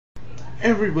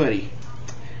Everybody,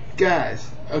 guys,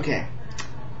 okay,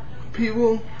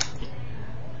 people,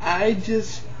 I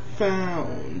just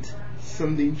found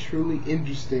something truly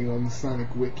interesting on the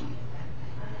Sonic Wiki.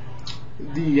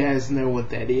 Do you guys know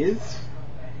what that is?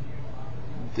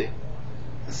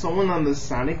 Someone on the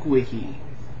Sonic Wiki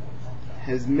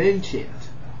has mentioned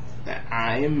that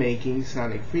I am making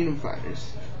Sonic Freedom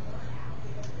Fighters.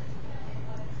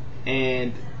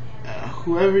 And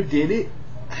whoever did it,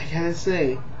 I gotta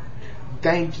say,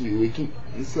 thank you.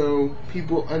 So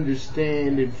people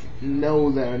understand and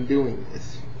know that I'm doing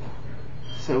this.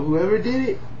 So whoever did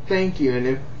it, thank you.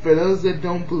 And for those that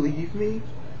don't believe me,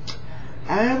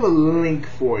 I have a link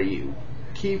for you.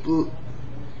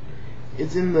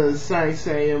 It's in the Sonic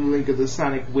SciM link of the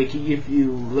Sonic Wiki. If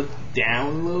you look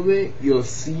down a little bit, you'll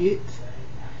see it.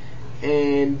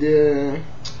 And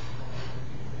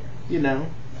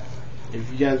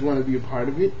if you guys want to be a part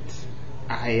of it,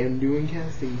 I am doing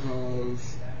casting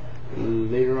calls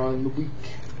later on in the week.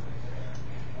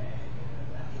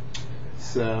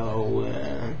 So,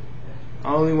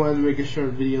 I only wanted to make a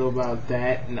short video about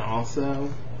that, and also,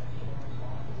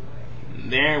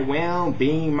 there will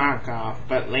be Markov,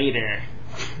 but later.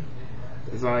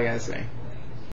 That's all I gotta say.